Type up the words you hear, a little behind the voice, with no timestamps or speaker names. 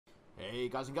Hey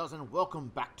guys and girls, and welcome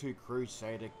back to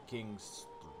Crusader Kings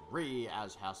 3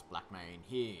 as House Blackmane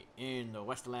here in the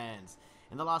Westerlands.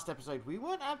 In the last episode, we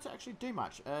weren't able to actually do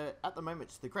much. At the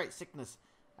moment, the Great Sickness,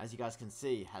 as you guys can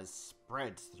see, has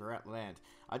spread throughout the land.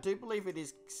 I do believe it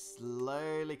is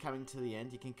slowly coming to the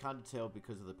end. You can kind of tell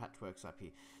because of the patchworks up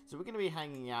here. So we're going to be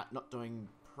hanging out, not doing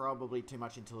probably too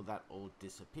much until that all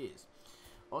disappears.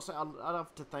 Also, I'd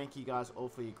love to thank you guys all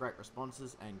for your great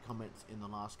responses and comments in the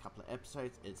last couple of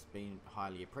episodes. It's been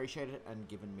highly appreciated and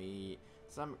given me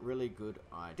some really good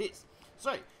ideas.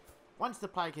 So, once the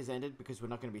plague has ended, because we're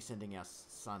not going to be sending our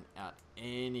son out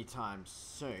anytime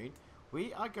soon,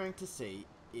 we are going to see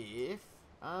if...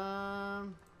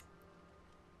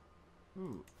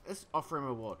 let's offer him a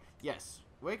reward. Yes,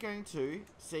 we're going to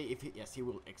see if he... Yes, he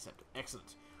will accept it.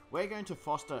 Excellent. We're going to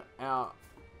foster our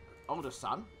older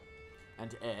son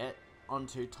and heir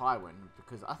onto Tywin,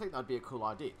 because I think that'd be a cool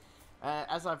idea.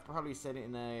 As I've probably said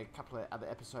in a couple of other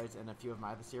episodes and a few of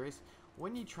my other series,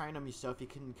 when you train them yourself, you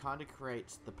can kind of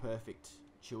create the perfect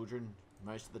children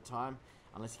most of the time,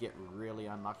 unless you get really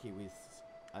unlucky with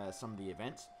some of the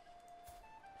events.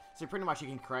 So pretty much you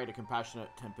can create a compassionate,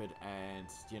 tempered, and,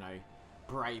 you know,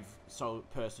 brave soul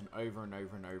person over and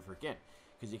over and over again,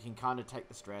 because you can kind of take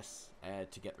the stress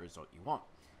to get the result you want.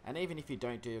 And even if you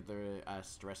don't do the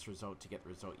stress result to get the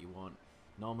result you want,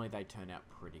 normally they turn out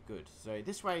pretty good. So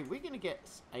this way, we're going to get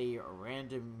a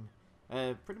random,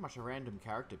 pretty much a random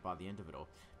character by the end of it all.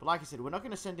 But like I said, we're not going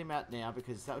to send him out now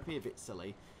because that would be a bit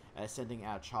silly, sending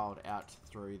our child out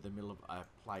through the middle of a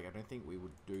plague. I don't think we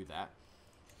would do that.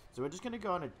 So we're just going to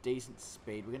go on a decent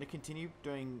speed. We're going to continue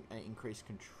doing increased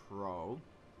control,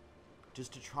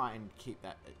 just to try and keep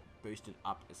that boosted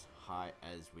up as high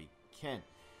as we can.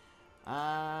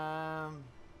 Yeah,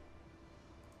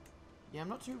 I'm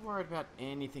not too worried about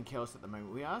anything else at the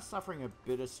moment. We are suffering a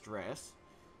bit of stress,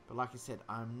 but like I said,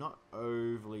 I'm not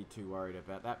overly too worried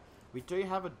about that. We do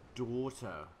have a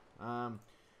daughter,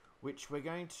 which we're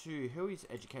going to... Who is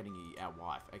educating you? Our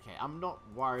wife. Okay, I'm not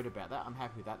worried about that. I'm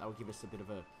happy with that. That will give us a bit of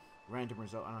a random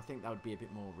result, and I think that would be a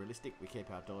bit more realistic. We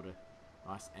keep our daughter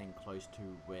nice and close to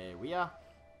where we are,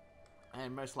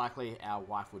 and most likely our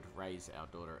wife would raise our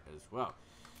daughter as well.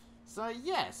 So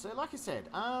yeah, so like I said,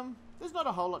 there's not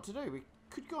a whole lot to do. We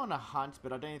could go on a hunt,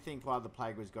 but I don't think while the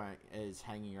plague is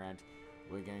hanging around,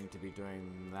 we're going to be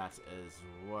doing that as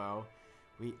well.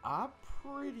 We are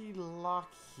pretty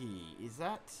lucky. Is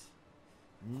that?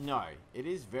 No, it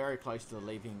is very close to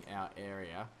leaving our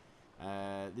area.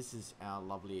 This is our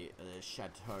lovely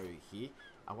chateau here.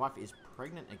 Our wife is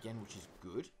pregnant again, which is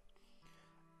good.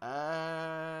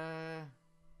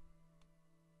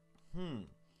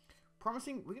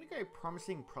 Promising, we're going to go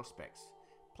promising prospects.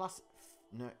 Plus,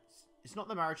 no, it's not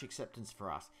the marriage acceptance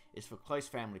for us. It's for close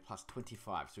family plus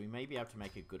 25. So we may be able to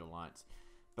make a good alliance.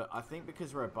 But I think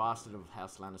because we're a bastard of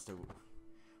House Lannister,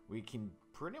 we can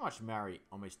pretty much marry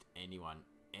almost anyone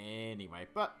anyway.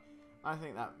 But I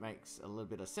think that makes a little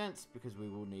bit of sense, because we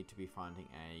will need to be finding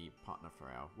a partner for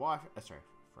our wife.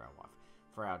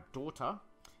 For our daughter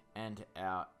and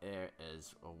our heir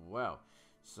as well.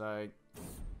 So...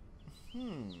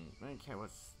 okay,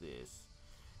 what's this?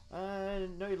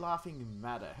 No laughing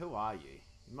matter. Who are you?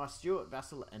 My steward,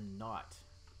 vassal, and knight.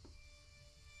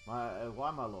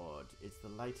 Why, my lord? It's the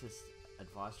latest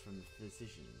advice from the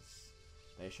physicians.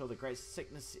 They assure the great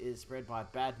sickness is spread by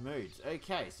bad moods.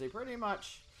 Okay, so pretty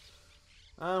much...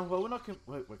 well,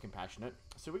 we're compassionate,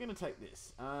 so we're going to take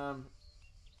this. 50-50.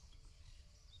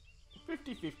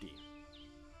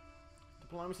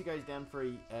 Diplomacy goes down for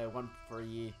one for a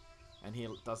year. And he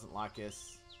doesn't like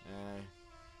us.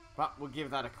 But we'll give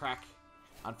that a crack.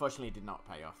 Unfortunately, it did not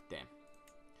pay off. Damn.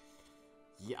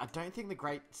 Yeah, I don't think the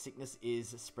Great Sickness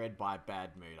is spread by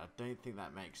bad mood. I don't think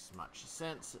that makes much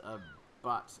sense.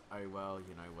 But, oh well,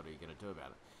 you know, what are you going to do about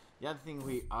it? The other thing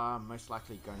we are most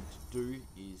likely going to do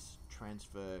is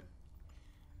transfer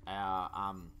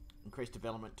our increased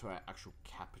development to our actual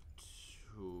capital.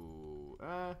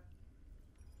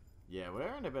 Yeah,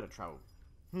 we're in a bit of trouble.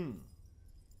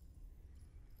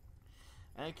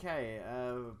 Okay,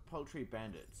 poultry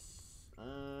bandits.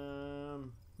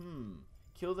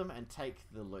 Kill them and take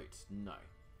the loot. No.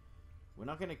 We're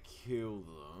not going to kill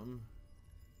them.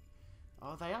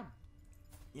 Oh, they are...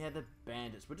 Yeah, they're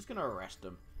bandits. We're just going to arrest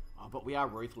them. Oh, but we are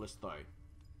ruthless, though.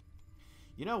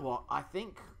 You know what? I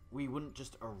think we wouldn't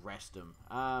just arrest them.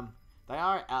 They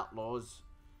are outlaws.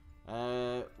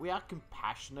 We are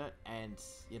compassionate and,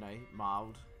 you know,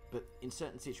 mild. But in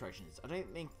certain situations, I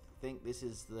don't think this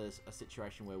is a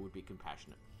situation where we'd be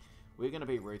compassionate. We're going to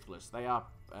be ruthless. They are,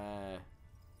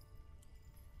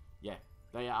 yeah,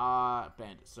 they are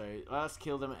bandits. So let's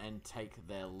kill them and take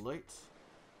their loot.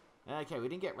 Okay, we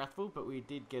didn't get Wrathful, but we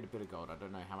did get a bit of gold. I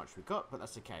don't know how much we got, but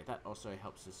that's okay. That also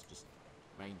helps us just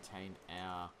maintain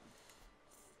our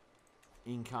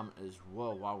income as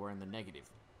well while we're in the negative.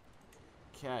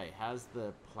 Okay, how's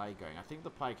the plague going? I think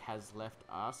the plague has left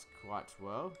us quite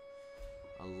well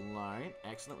alone.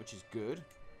 Excellent, which is good.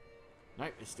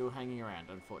 Nope, it's still hanging around,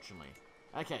 unfortunately.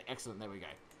 Okay, excellent, there we go.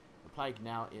 The plague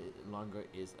now longer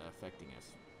is affecting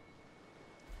us.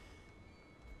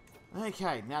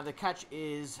 Okay, now the catch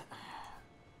is,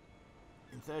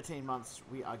 in 13 months,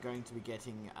 we are going to be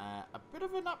getting a bit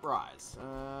of an uprise.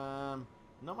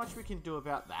 Not much we can do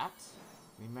about that.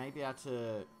 We may be able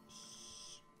to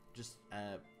just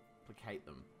placate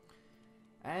them.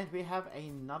 And we have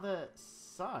another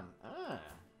son.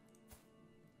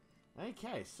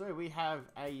 Okay, so we have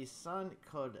a son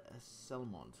called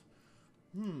Selmont.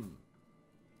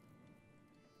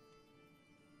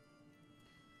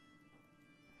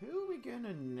 Who are we going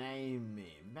to name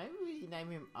him? Maybe we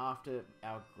name him after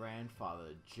our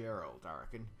grandfather, Gerald, I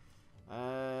reckon.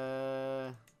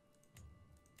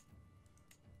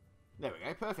 There we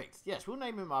go, perfect. Yes, we'll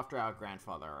name him after our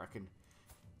grandfather, I reckon.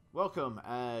 Welcome,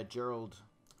 Gerald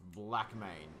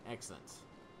Blackmane. Excellent.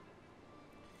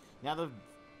 Now, the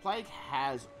plague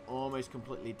has almost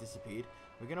completely disappeared.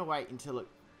 We're going to wait until it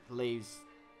leaves...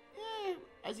 Yeah,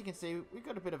 as you can see, we've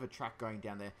got a bit of a track going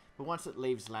down there. But once it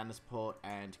leaves Lannisport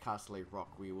and Castle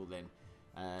Rock, we will then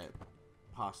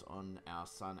pass on our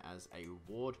son as a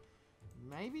ward.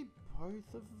 Maybe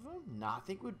both of them? No, I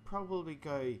think we'd probably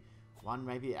go one,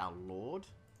 maybe our lord,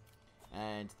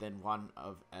 and then one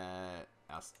of our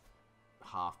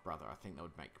half-brother. I think that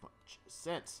would make much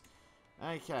sense.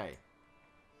 Okay.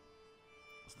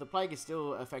 So the plague is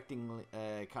still affecting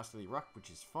Castle Rock, which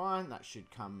is fine. That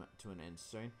should come to an end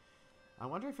soon. I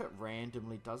wonder if it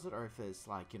randomly does it, or if there's,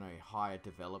 like, you know, higher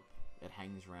develop, it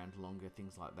hangs around longer,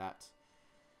 things like that.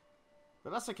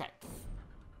 But that's okay.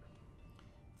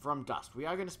 From Dust, we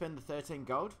are going to spend the 13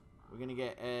 gold. We're going to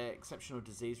get exceptional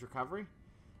disease recovery.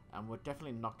 And we're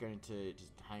definitely not going to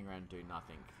just hang around and do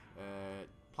nothing.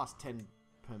 Plus 10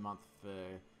 per month for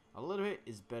a little bit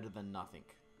is better than nothing.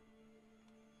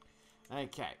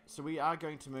 Okay, so we are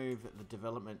going to move the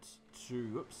development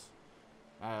to,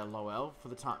 Lowell for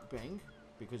the time being,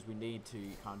 because we need to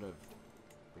kind of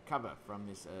recover from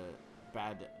this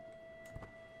bad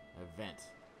event.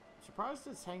 Surprised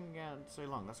it's hanging out so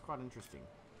long. That's quite interesting.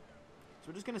 So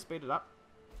we're just going to speed it up.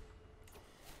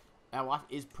 Our wife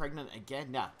is pregnant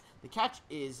again. Now, the catch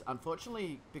is,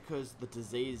 unfortunately, because the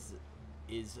disease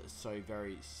is so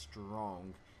very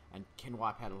strong and can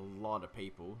wipe out a lot of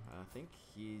people, I think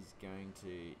he's going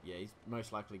to... Yeah, he's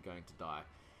most likely going to die.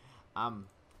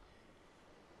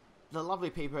 The lovely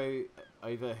people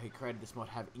over who created this mod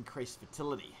have increased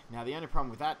fertility. Now, the only problem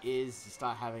with that is you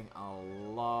start having a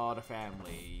lot of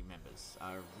family members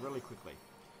really quickly.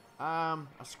 A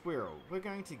squirrel. We're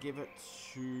going to give it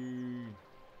to...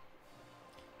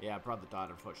 Yeah, our brother died,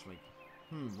 unfortunately.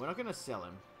 We're not going to sell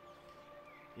him.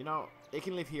 You know, it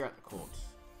can live here at the court.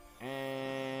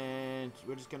 And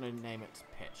we're just going to name it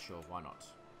Pet. Sure, why not?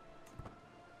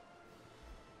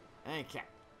 Okay.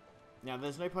 Now,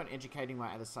 there's no point educating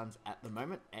my other sons at the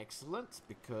moment. Excellent,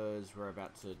 because we're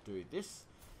about to do this.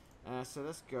 So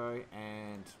let's go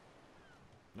and...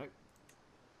 Nope.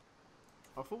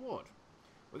 Offer ward.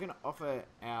 We're going to offer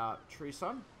our true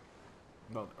son.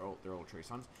 Well, they're all true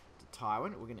sons. To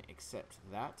Tywin. We're going to accept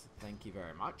that. Thank you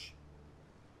very much.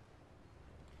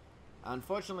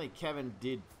 Unfortunately, Kevin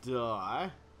did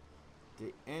die.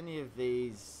 Do any of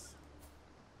these...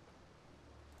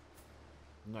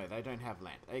 No, they don't have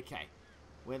land. Okay.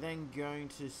 We're then going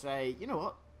to say, you know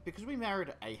what? Because we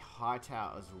married a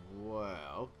Hightower as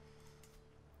well,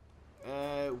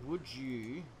 would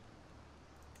you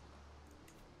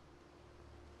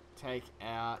take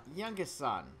our youngest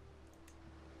son?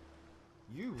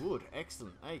 You would.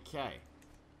 Excellent. Okay.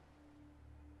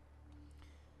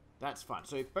 That's fine.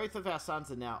 So both of our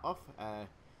sons are now off.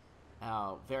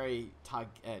 Our very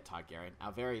Targaryen,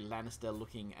 our very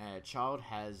Lannister-looking child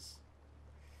has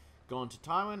gone to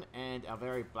Tywin, and our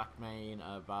very Blackmane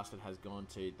bastard has gone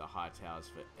to the High Towers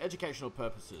for educational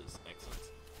purposes.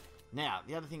 Excellent. Now,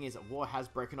 the other thing is that war has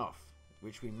broken off,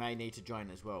 which we may need to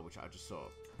join as well, which I just saw.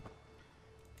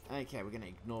 Okay, we're going to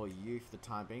ignore you for the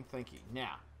time being. Thank you.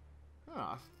 Now,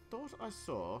 I thought I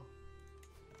saw...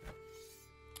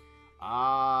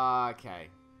 okay.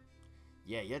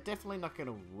 Yeah, you're definitely not going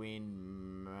to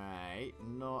win, mate.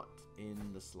 Not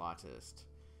in the slightest.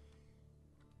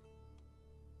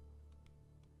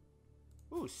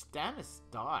 Ooh, Stannis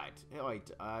died. Oh, he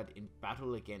died in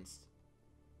battle against...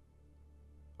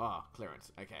 Oh,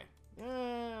 clearance. Okay.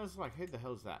 I was like, who the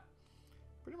hell's that?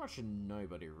 Pretty much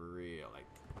nobody, really.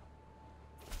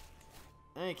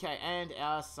 Okay, and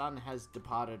our son has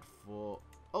departed for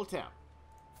Old Town.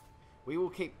 We will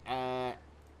keep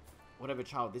whatever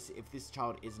child this. If this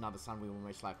child is another son, we will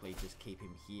most likely just keep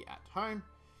him here at home.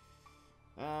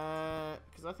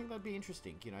 Because I think that'd be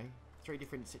interesting. You know, 3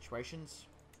 different situations.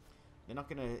 They're not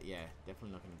gonna. Yeah,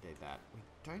 definitely not gonna do that. We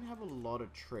don't have a lot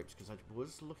of troops because I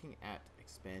was looking at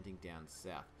expanding down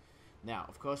south. Now,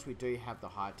 of course, we do have the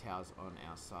high towers on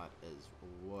our side as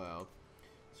well.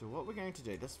 So what we're going to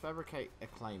do, let's fabricate a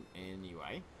claim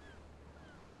anyway.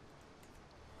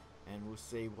 And we'll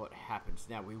see what happens.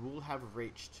 Now, we will have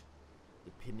reached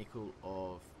the pinnacle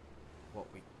of what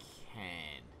we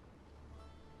can.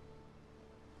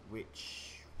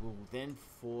 Which will then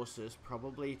force us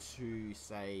probably to,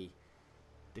 say,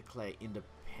 declare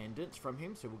independence from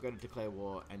him. So we're going to declare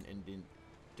war and then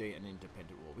do an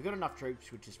independent war. We've got enough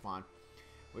troops, which is fine.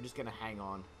 We're just going to hang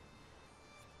on.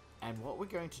 And what we're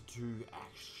going to do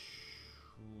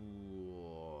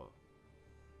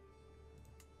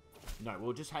no,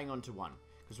 we'll just hang on to one.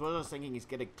 Because what I was thinking is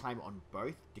get a claim on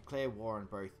both, declare war on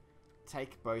both,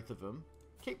 take both of them,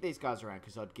 keep these guys around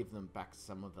because I'd give them back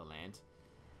some of the land,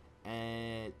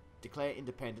 and declare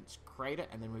independence, create it,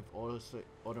 and then we've also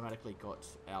automatically got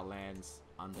our lands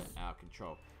under our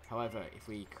control. However, if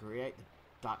we create the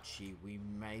duchy, we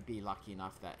may be lucky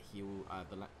enough that he will,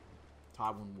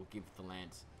 Taiwan will give the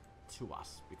lands to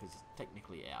us because it's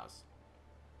technically ours.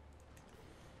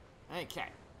 Okay.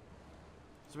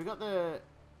 So we got the...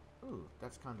 Ooh,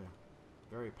 that's kind of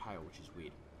very pale, which is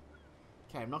weird.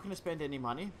 Okay, I'm not going to spend any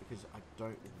money because I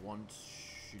don't want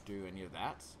to do any of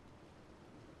that.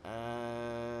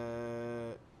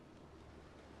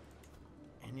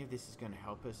 Any of this is going to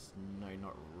help us? No,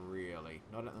 not really.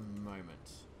 Not at the moment.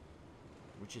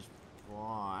 Which is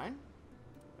fine.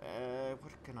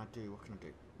 What can I do? What can I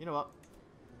do? You know what?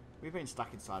 We've been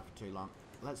stuck inside for too long.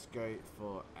 Let's go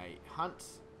for a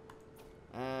hunt.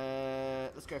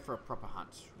 Let's go for a proper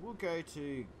hunt. We'll go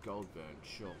to Goldburn.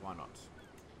 Sure, why not?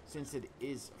 Since it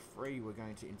is free, we're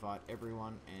going to invite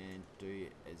everyone and do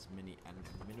as many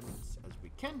minimums as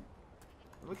we can.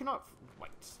 We cannot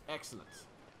wait. Excellent.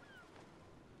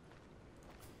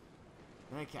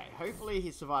 Okay, hopefully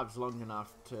he survives long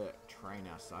enough to train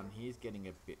our son. He's getting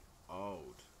a bit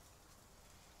old.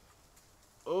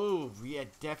 Oh, yeah,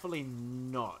 definitely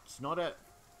not. It's not a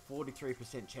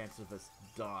 43% chance of us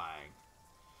dying.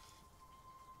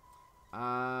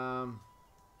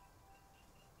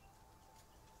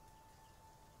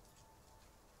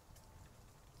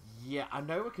 Yeah, I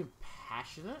know we're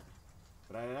compassionate,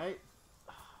 but I don't...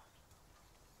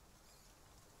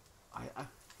 I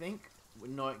think we're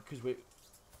not, because we're...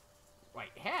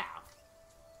 Wait, how?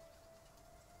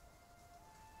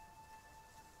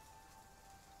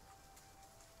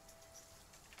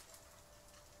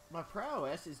 My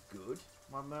prowess is good.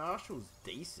 My marshal's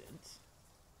decent.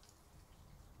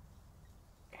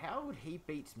 How would he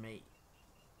beat me?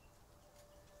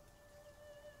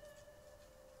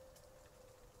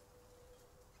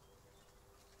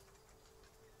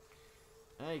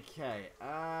 Okay,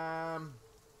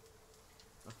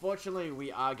 unfortunately,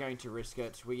 we are going to risk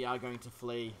it. We are going to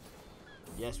flee.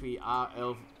 Yes, we are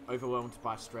overwhelmed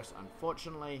by stress,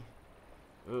 unfortunately.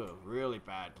 Ugh, really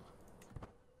bad.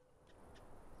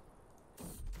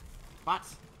 But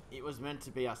it was meant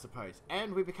to be, I suppose.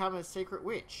 And we become a secret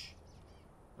witch.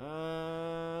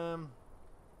 Ooh.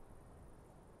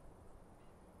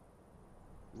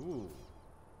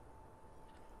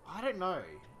 I don't know.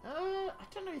 I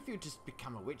don't know if you'd just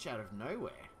become a witch out of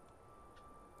nowhere.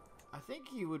 I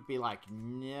think you would be like,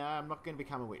 nah, I'm not going to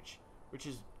become a witch. Which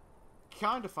is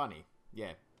kind of funny.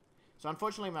 Yeah. So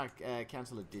unfortunately my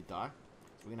councillor did die.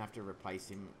 So we're going to have to replace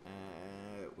him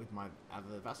with my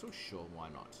other vassal. Sure, why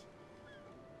not?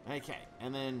 Okay,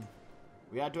 and then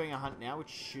we are doing a hunt now, which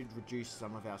should reduce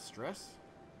some of our stress.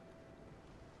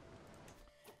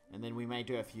 And then we may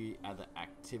do a few other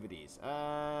activities.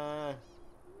 We're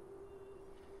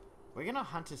gonna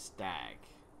hunt a stag.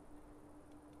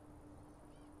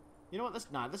 You know what?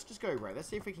 Let's just go rogue. Let's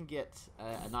see if we can get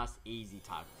a nice, easy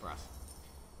type for us.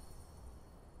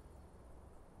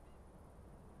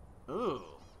 Ooh.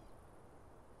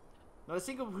 Not a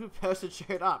single person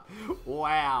showed up.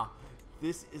 Wow.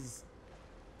 This is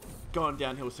gone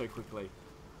downhill so quickly.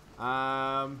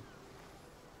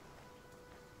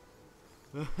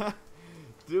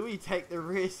 Do we take the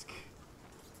risk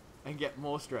and get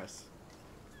more stress?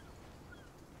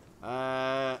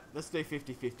 Let's do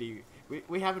 50-50.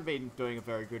 We haven't been doing a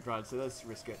very good run, so let's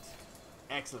risk it.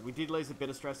 Excellent. We did lose a bit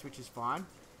of stress, which is fine.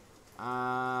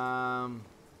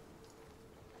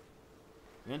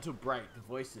 Mental break. The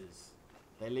voices.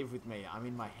 They live with me. I'm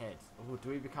in my head. Oh, do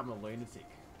we become a lunatic?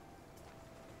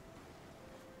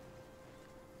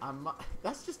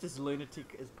 That's just as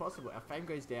lunatic as possible. Our fame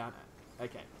goes down.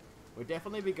 Okay. We'll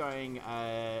definitely be going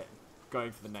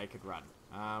for the naked run.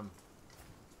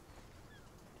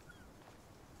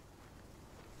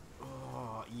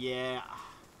 Oh, yeah.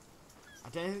 I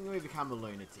don't think we become a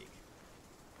lunatic.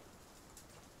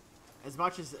 As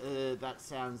much as that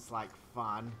sounds like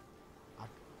fun, I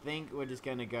think we're just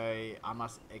going to go... I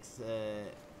must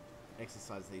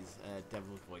exercise these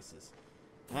devil voices.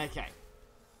 Okay.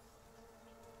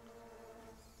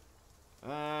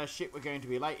 Shit, we're going to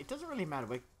be late. It doesn't really matter.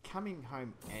 We're coming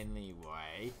home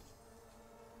anyway.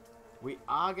 We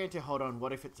are going to hold on.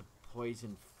 What if it's a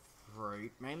poison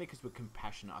fruit? Mainly because we're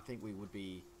compassionate. I think we would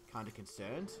be kind of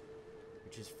concerned,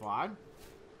 which is fine.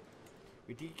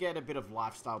 We did get a bit of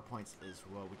lifestyle points as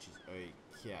well, which is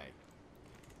okay.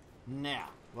 Now,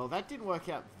 well, that didn't work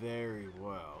out very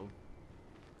well.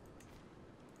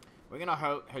 We're going to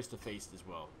host a feast as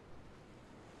well.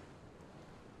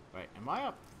 Wait, am I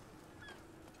up?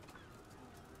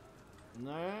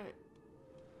 No.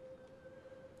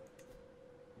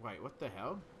 Wait, what the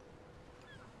hell?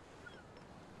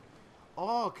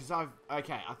 Oh, because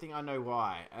okay, I think I know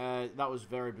why. That was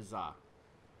very bizarre.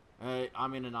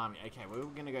 I'm in an army. Okay, we're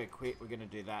going to go quit. We're going to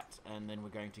do that. And then we're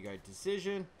going to go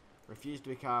decision. Refuse to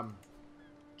become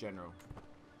general.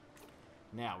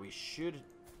 Now, we should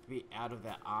be out of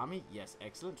that army. Yes,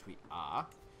 excellent. We are.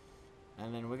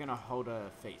 And then we're going to hold a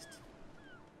feast.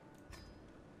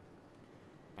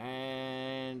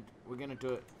 And we're going to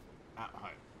do it at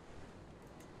home.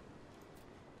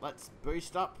 Let's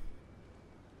boost up.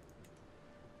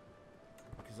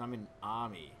 Because I'm in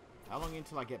army. How long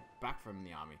until I get back from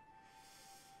the army?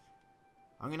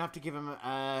 I'm going to have to give him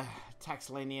a tax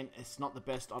lenient. It's not the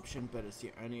best option, but it's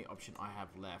the only option I have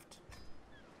left.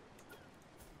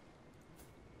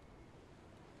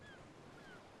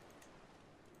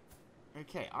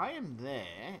 Okay, I am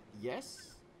there.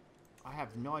 Yes. I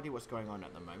have no idea what's going on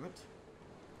at the moment.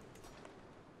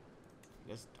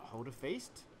 Just hold a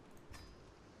feast.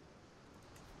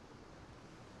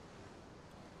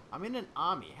 I'm in an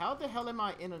army. How the hell am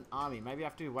I in an army? Maybe I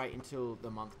have to wait until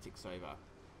the month ticks over.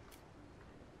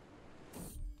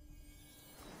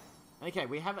 Okay,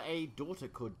 we have a daughter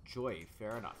called Joy.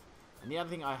 Fair enough. And the other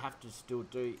thing I have to still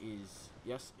do is...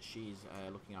 Yes, she's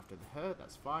looking after her.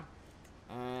 That's fine.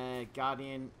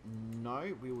 Guardian,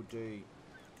 no. We will do...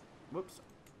 Whoops.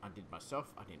 I did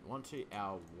myself. I didn't want to.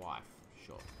 Our wife.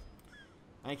 Sure.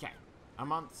 Okay. A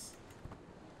month's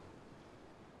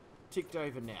ticked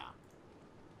over now.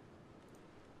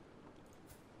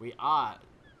 We are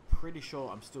pretty sure.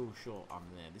 I'm still sure I'm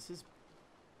there. This is...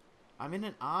 I'm in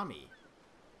an army.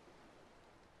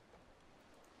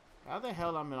 How the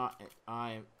hell am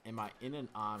I in an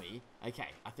army? Okay,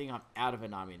 I think I'm out of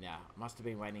an army now. Must have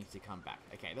been waiting to come back.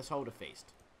 Okay, let's hold a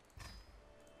feast.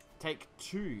 Take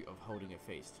 2 of holding a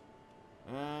feast.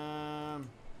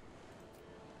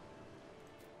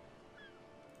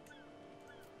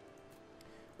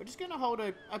 We're just going to hold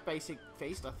a basic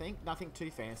feast, I think. Nothing too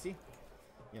fancy.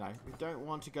 You know, we don't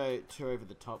want to go too over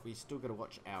the top. We still got to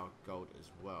watch our gold as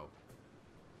well.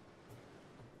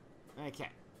 Okay.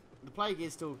 The plague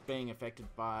is still being affected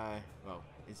by... Well,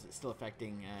 it's still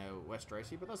affecting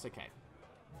Westerosi, but that's okay.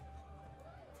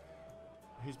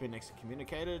 Who's been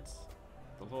excommunicated?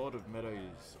 The Lord of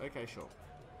Meadows. Okay, sure.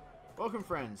 Welcome,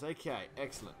 friends. Okay,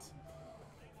 excellent.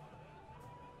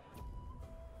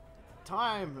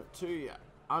 Time to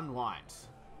unwind.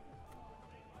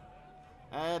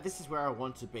 This is where I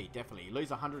want to be, definitely.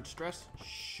 Lose 100 stress?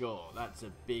 Sure, that's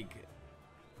a big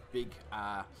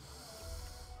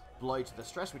blow to the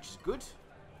stress, which is good.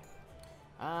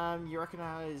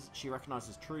 She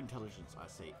recognizes true intelligence, I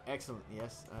see. Excellent,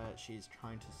 yes. She's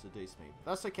trying to seduce me.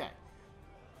 That's okay.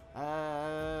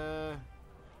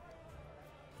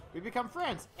 We become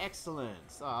friends.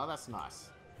 Excellent. Oh, that's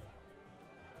nice.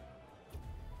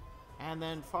 And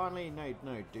then finally, no,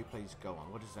 do please go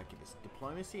on. What does that give us?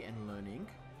 Diplomacy and learning.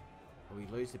 We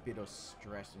lose a bit of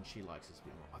stress and she likes us a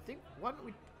bit more. I think, why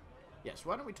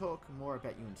don't we talk more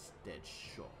about you instead?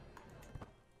 Sure.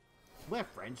 We're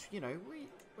friends, you know,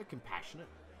 we're compassionate.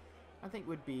 I think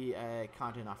we'd be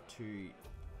kind enough to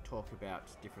talk about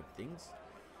different things.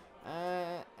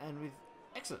 And with...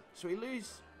 Excellent. So we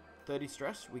lose 30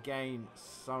 stress. We gain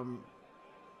some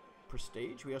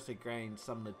prestige. We also gain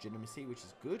some legitimacy, which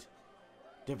is good.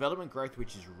 Development growth,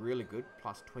 which is really good.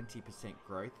 Plus 20%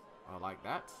 growth. I like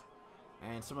that.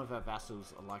 And some of our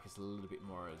vassals like us a little bit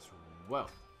more as well.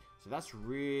 So that's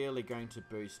really going to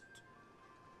boost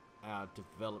our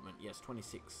development. Yes,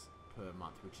 26 per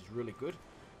month, which is really good.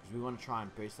 Because because we want to try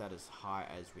and boost that as high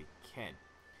as we can.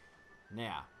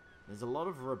 Now, there's a lot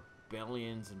of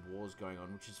rebellions and wars going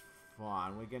on, which is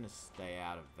fine. We're going to stay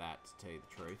out of that, to tell you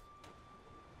the truth.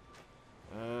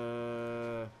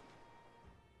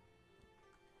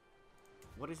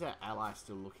 What is our ally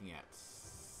still looking at?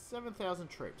 7,000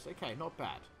 troops. Okay, not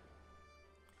bad.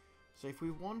 So if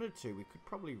we wanted to, we could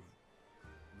probably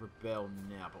rebel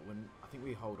now, but I think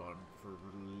we hold on for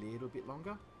a little bit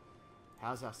longer.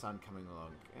 How's our son coming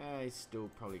along? He's still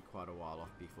probably quite a while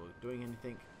off before doing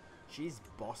anything. She's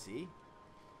bossy.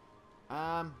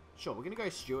 Sure, we're going to go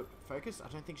Stuart focus. I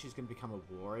don't think she's going to become a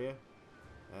warrior.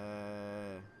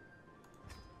 I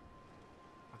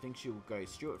think she'll go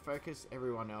Stuart focus.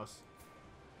 Everyone else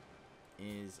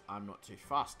is I'm not too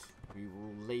fussed. We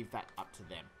will leave that up to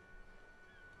them.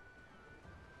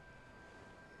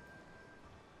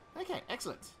 Okay,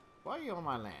 excellent. Why are you on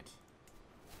my land?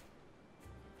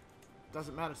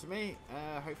 Doesn't matter to me.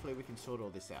 Hopefully we can sort all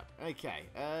this out. Okay.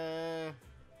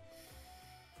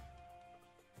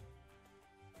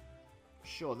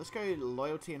 Sure, let's go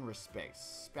loyalty and respect.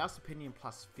 Spouse opinion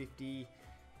plus 50.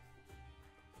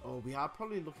 Oh, we are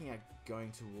probably looking at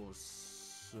going to war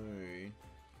soon.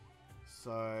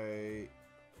 So,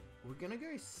 we're going to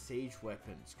go siege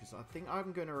weapons, because I think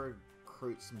I'm going to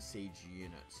recruit some siege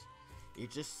units.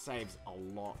 It just saves a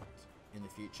lot in the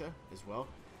future as well.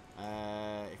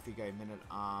 If we go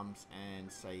men-at-arms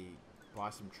and, say,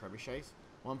 buy some trebuchets,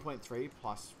 1.3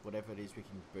 plus whatever it is we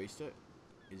can boost it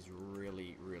is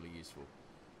really, really useful.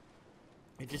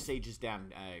 It just sieges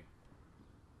down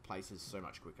places so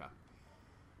much quicker.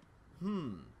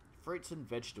 Fruits and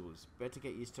vegetables. Better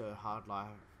get used to a hard life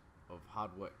of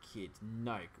hard work kids.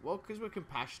 No. Well, because we're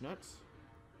compassionate.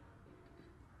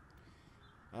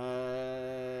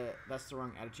 That's the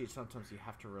wrong attitude. Sometimes you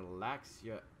have to relax.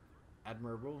 You're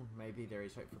admirable. Maybe there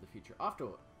is hope for the future. After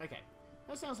all. Okay.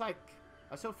 That sounds like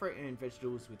I sell fruit and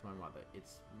vegetables with my mother.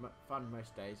 It's fun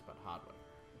most days, but hard work.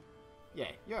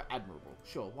 Yeah, you're admirable.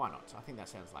 Sure, why not? I think that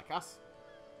sounds like us.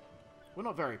 We're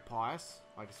not very pious.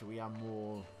 Like I said, we are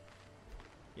more,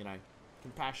 you know,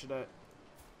 compassionate.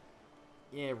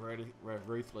 Yeah, we're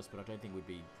ruthless, but I don't think we'd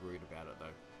be rude about it,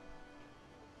 though.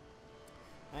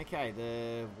 Okay,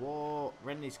 the war,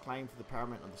 Renly's claim for the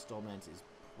paramount of the Stormlands is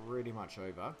pretty much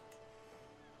over.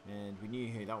 And we knew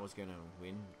who that was going to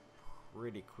win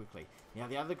pretty quickly. Now,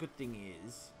 the other good thing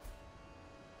is,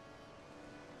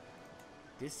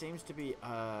 this seems to be,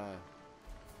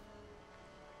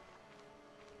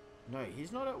 no,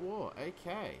 he's not at war.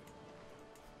 Okay.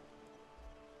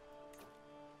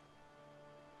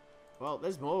 Well,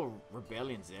 there's more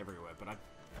rebellions everywhere, but I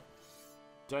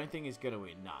don't think he's going to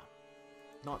win. Nah.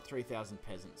 Not 3,000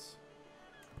 peasants.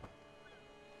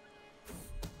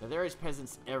 But there is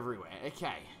peasants everywhere.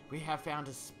 Okay. We have found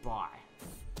a spy.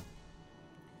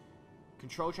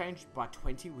 Control changed by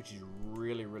 20, which is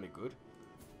really, really good.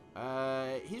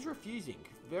 He's refusing.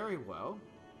 Very well.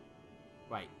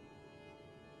 Wait.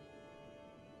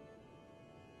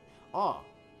 Oh.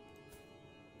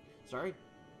 Sorry.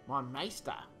 My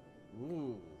maester.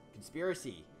 Ooh.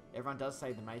 Conspiracy. Everyone does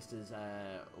say the maesters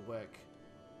work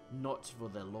not for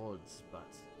their lords,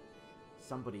 but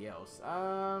somebody else.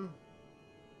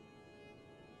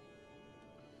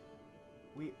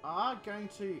 We are going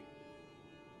to...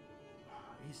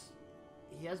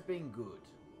 He has been good.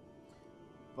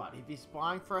 But if he's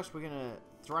spying for us, we're going to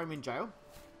throw him in jail.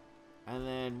 And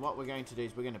then what we're going to do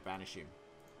is we're going to banish him.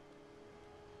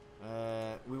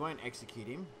 We won't execute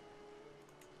him.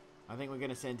 I think we're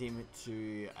going to send him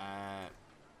to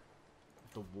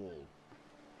the wall.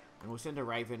 And we'll send a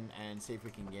raven and see if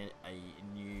we can get a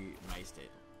new maester.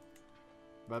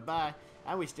 Bye-bye.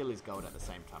 And we steal his gold at the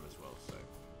same time as well, so...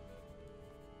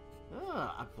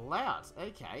 Ah, a blout.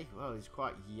 Okay. Well, he's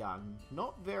quite young.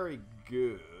 Not very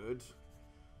good.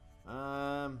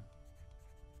 20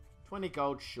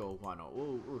 gold, sure, why not?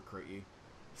 We'll recruit you.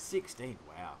 16,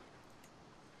 wow.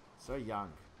 So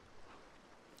young.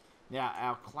 Now,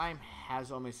 our claim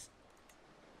has almost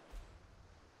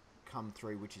come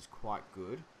through, which is quite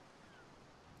good.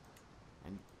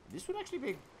 And this would actually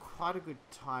be quite a good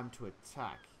time to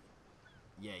attack.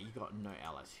 Yeah, you got no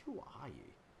allies. Who are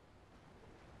you?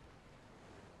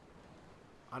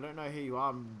 I don't know who you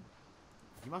are.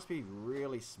 You must be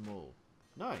really small.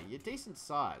 No, you're decent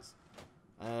size.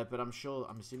 But I'm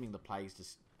assuming the plague's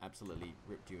just absolutely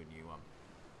ripped you a new one.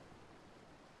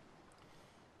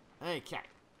 Okay.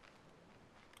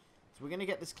 So we're going to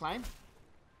get this claim.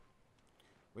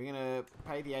 We're going to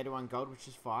pay the 81 gold, which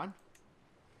is fine.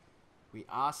 We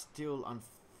are still,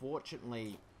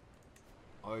 unfortunately,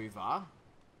 over.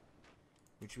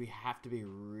 Which we have to be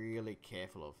really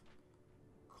careful of.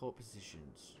 Court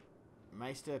positions.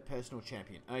 Maester personal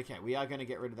champion. Okay, we are going to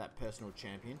get rid of that personal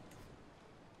champion.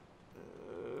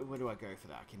 Where do I go for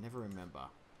that? I can never remember.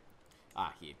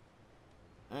 Ah, here.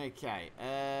 Okay.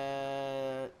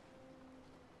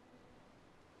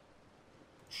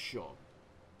 Sure.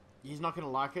 He's not going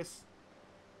to like us.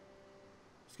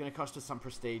 It's going to cost us some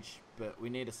prestige, but we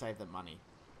need to save that money.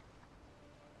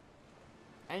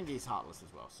 And he's heartless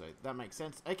as well, so that makes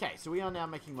sense. Okay, so we are now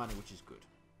making money, which is good.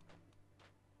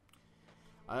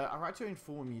 I write to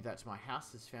inform you that my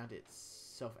house has found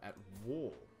itself at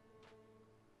war.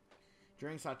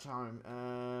 During such time,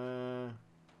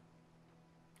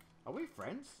 are we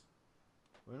friends?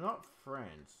 We're not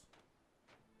friends.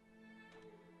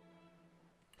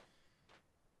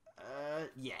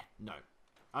 Yeah, no.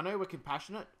 I know we're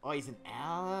compassionate. Oh, he's an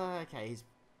ally. Okay, he's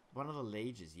one of the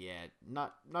lieges. Yeah,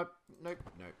 nope. Not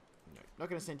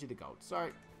gonna send you the gold.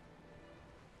 Sorry.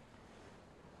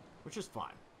 Which is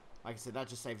fine. Like I said, that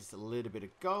just saves us a little bit of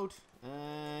gold.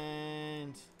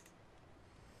 And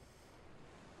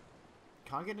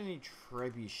can't get any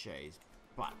trebuchets,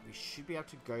 but we should be able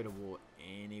to go to war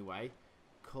anyway.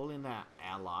 Call in our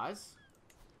allies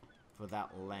for that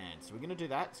land. So we're going to do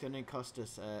that. It's going to cost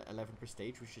us 11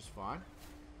 prestige, which is fine.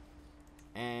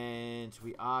 And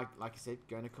we are, like I said,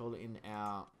 going to call in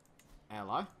our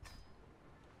ally.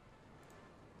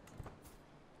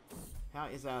 How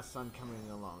is our son coming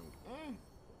along?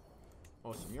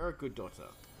 Awesome. You're a good daughter.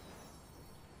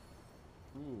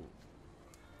 Ooh.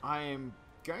 I am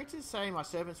going to say my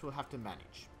servants will have to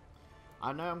manage.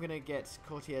 I know I'm going to get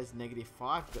courtiers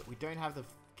 -5, but we don't have the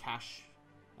cash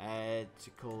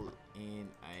to call in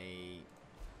a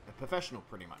professional,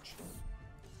 pretty much.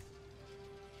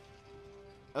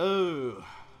 Oh.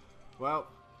 Well.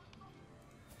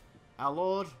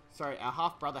 Our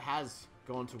half-brother has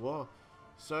gone to war.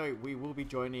 So, we will be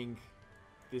joining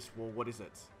this war. What is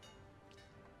it?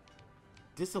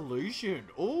 Disillusion.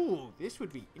 Oh, this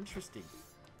would be interesting.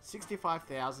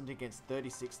 65,000 against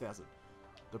 36,000.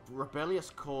 The rebellious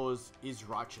cause is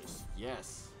righteous.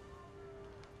 Yes.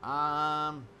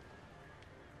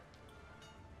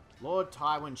 Lord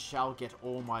Tywin shall get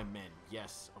all my men.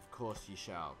 Yes, of course you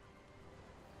shall.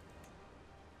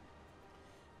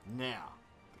 Now,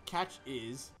 the catch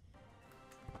is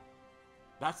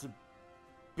that's a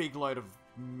big load of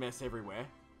mess everywhere.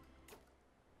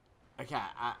 Okay,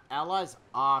 our allies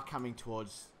are coming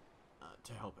towards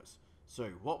to help us.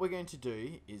 So what we're going to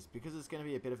do is, because it's going to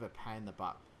be a bit of a pain in the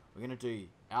butt, we're going to do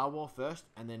our war first,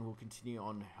 and then we'll continue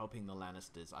on helping the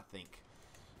Lannisters, I think.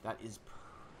 That is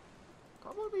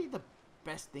probably the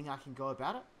best thing I can go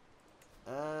about it.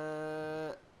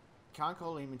 Can't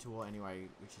call him into war anyway,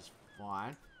 which is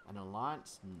fine. An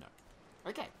alliance? No.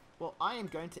 Okay, well, I am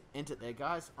going to end it there,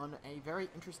 guys, on a very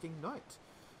interesting note.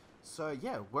 So,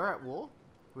 yeah, we're at war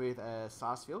with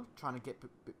Sarsfield, trying to get a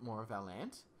bit more of our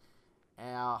land.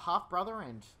 Our half-brother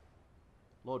and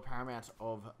Lord Paramount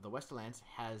of the Westerlands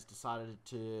has decided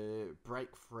to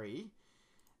break free.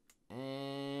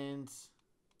 And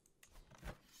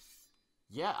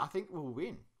yeah, I think we'll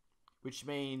win. Which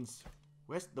means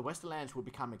the Westerlands will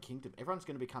become a kingdom. Everyone's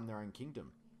going to become their own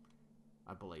kingdom,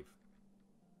 I believe.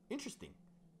 Interesting.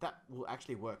 That will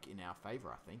actually work in our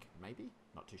favour, I think. Maybe?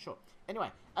 Not too sure.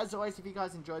 Anyway, as always, if you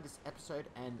guys enjoyed this episode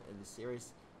and the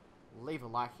series, leave a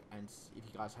like, and if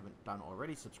you guys haven't done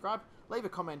already, subscribe. Leave a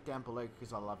comment down below,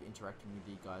 because I love interacting with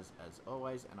you guys as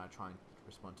always, and I try and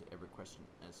respond to every question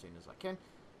as soon as I can.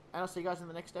 And I'll see you guys in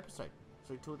the next episode.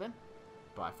 So till then,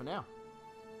 bye for now.